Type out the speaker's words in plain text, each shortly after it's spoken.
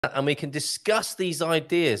and we can discuss these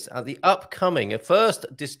ideas at the upcoming first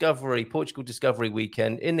Portugal Discovery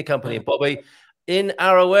weekend in the company of Bobby in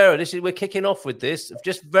Aroeira. We're kicking off with this.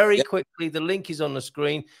 Just very quickly, the link is on the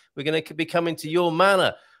screen. We're going to be coming to your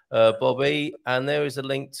manor, Bobby, and there is a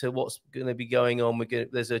link to what's going to be going on.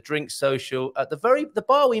 There's a drink social at the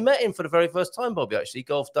bar we met in for the very first time, Bobby. Actually,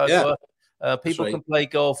 Golf Dagua. People can play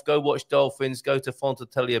golf, go watch dolphins, go to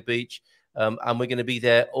Fontatelia Beach. And we're going to be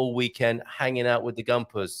there all weekend hanging out with the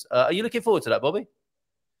Gumpers. Are you looking forward to that, Bobby?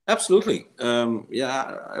 Absolutely.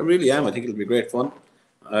 Yeah, I really am. I think it'll be great fun.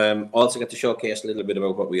 Also get to showcase a little bit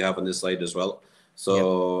about what we have on this side as well.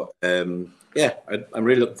 So, yeah, I'm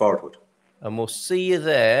really looking forward to it. And we'll see you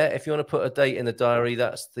there. If you want to put a date in the diary,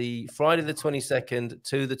 that's the Friday the 22nd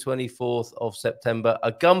to the 24th of September.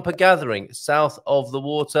 A Gumper gathering south of the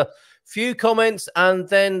water. Few comments and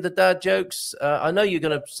then the dad jokes. I know you're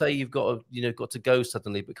going to say you've got to go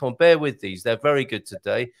suddenly, but come on, bear with these. They're very good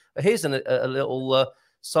today. Here's a little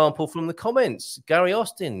sample from the comments. Gary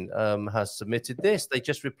Austin has submitted this. They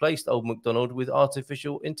just replaced Old MacDonald with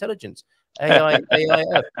artificial intelligence. AIF.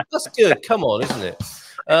 That's good. Come on, isn't it?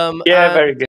 Yeah, very good.